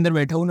फुटबॉल के अंदर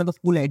बैठा हूँ ना, तो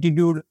फुल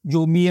एटीट्यूड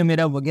जो भी है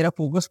मेरा वगैरह,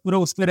 फोकस पूरा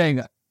उस पर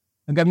रहेगा।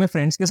 अगर मैं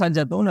फ्रेंड्स के साथ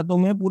जाता हूँ ना, तो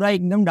मैं पूरा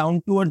एकदम डाउन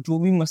टू अर्थ, जो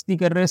भी मस्ती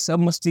कर रहे हैं सब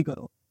मस्ती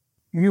करो,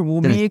 क्योंकि वो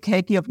भी एक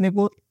है कि अपने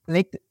को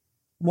लाइक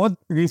बहुत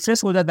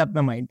रिफ्रेश हो जाता है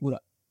अपना माइंड पूरा।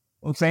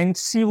 और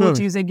फ्रेंड्स ही वो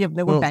चीज़ है कि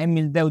अपने को टाइम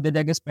मिलता है, उधर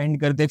जाके स्पेंड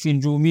करते हैं, फिर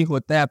जो भी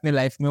होता है अपने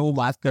लाइफ में वो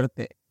बात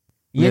करते हैं,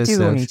 ये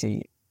चीज़ होनी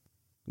चाहिए।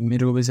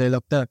 मेरे को भी सही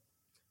लगता है,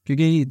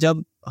 क्योंकि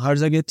जब हर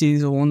जगह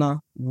चीज़ हो ना,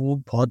 वो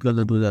बहुत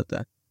गलत हो जाता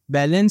है,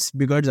 बैलेंस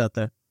बिगड़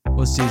जाता है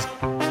उस चीज़।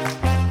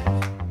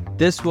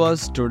 This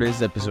was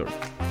today's episode.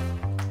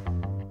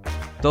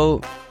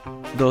 तो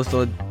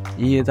दोस्तों,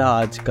 ये था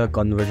आज का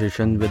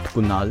कन्वर्सेशन विद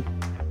कुणाल।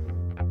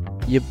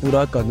 ये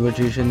पूरा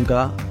कन्वर्सेशन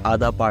का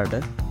आधा पार्ट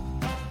है,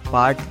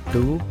 part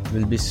 2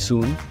 will be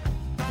soon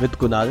with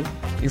Kunal.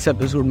 इस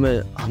एपिसोड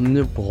में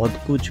हमने बहुत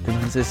कुछ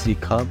कुणाल से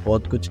सीखा,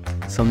 बहुत कुछ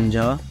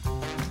समझा,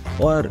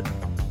 और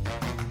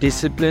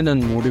discipline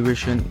and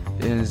motivation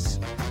is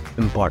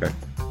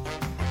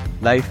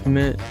important life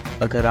में।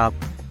 अगर आप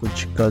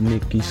कुछ करने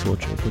की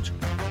सोचो, कुछ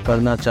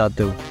करना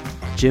चाहते हो,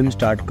 जिम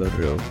स्टार्ट कर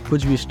रहे हो,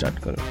 कुछ भी स्टार्ट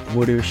करो,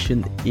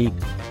 मोटिवेशन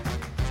एक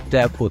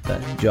स्टेप होता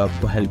है जो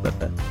आपको हेल्प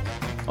करता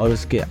है, और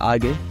उसके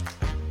आगे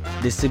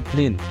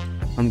डिसिप्लिन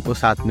हमको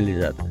साथ में ले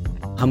जाता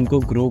है, हमको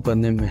ग्रो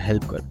करने में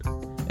हेल्प करता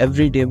है।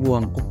 एवरी डे वो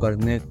हमको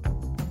करने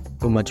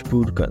को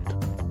मजबूर करता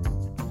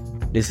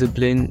है।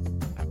 डिसिप्लिन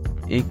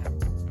एक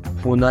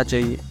होना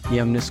चाहिए, ये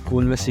हमने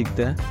स्कूल में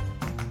सीखते हैं,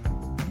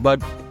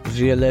 बट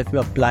रियल लाइफ में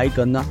अप्लाई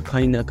करना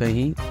कहीं ना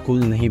कहीं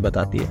स्कूल नहीं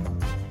बताती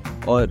है।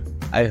 और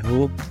आई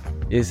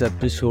होप इस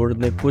एपिसोड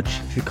ने कुछ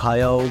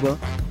सिखाया होगा,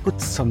 कुछ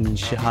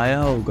समझाया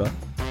होगा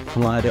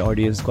हमारे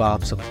ऑडियंस को,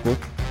 आप सबको।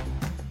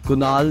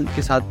 कुणाल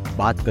के साथ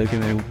बात करके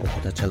मेरे को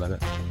बहुत अच्छा लगा,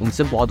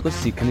 उनसे बहुत कुछ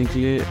सीखने के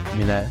लिए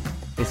मिला है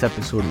इस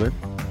एपिसोड में।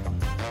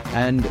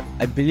 And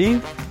I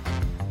believe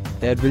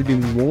there will be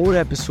more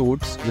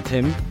episodes with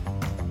him.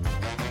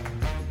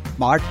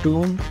 Part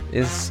 2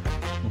 is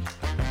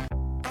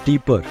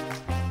deeper,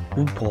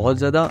 वो बहुत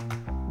ज़्यादा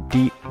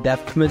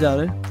डेप्थ में जा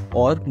रहे हैं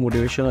और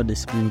मोटिवेशन और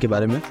डिसिप्लिन के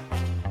बारे में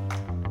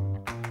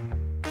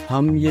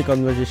हम ये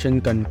कन्वर्सेशन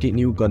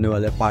कंटिन्यू करने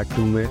वाले हैं पार्ट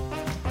 2 में।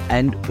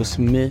 एंड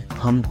उसमें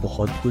हम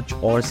बहुत कुछ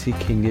और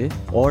सीखेंगे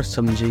और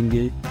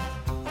समझेंगे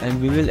and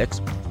we will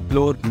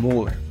explore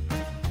more.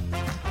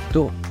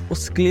 तो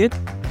उसके लिए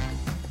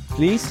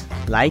please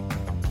like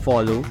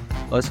follow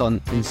us on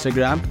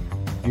Instagram,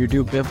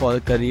 YouTube पे फॉलो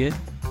करिए।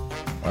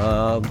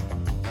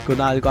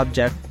 कुणाल को आप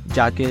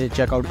जाके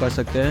चेकआउट कर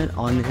सकते हैं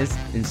ऑन हिज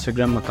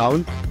इंस्टाग्राम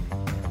अकाउंट।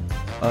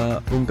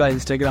 उनका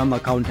इंस्टाग्राम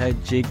अकाउंट है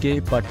JK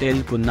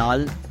Patel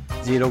Kunal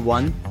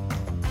 01।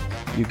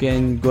 You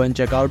can go and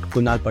check out.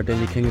 Kunal Patel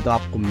लिखेंगे तो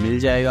आपको मिल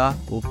जाएगा।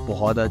 वो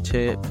बहुत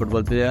अच्छे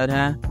फुटबॉल प्लेयर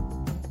हैं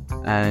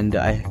एंड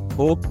आई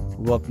होप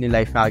वो अपनी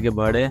लाइफ में आगे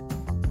बढ़े।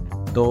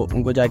 तो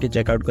उनको जाके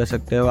चेकआउट कर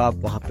सकते हो आप,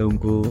 वहाँ पे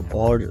उनको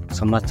और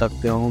समझ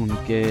सकते हो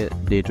उनके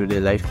डे टू डे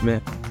लाइफ में।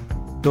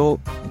 तो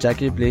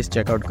जाके प्लीज़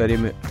चेकआउट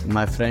करिए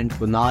my friend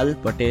Kunal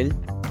Patel.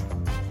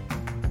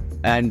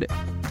 And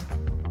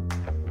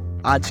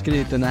आज के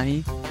लिए इतना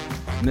ही,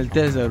 मिलते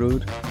हैं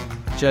ज़रूर।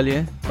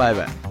 चलिए बाय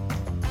बाय।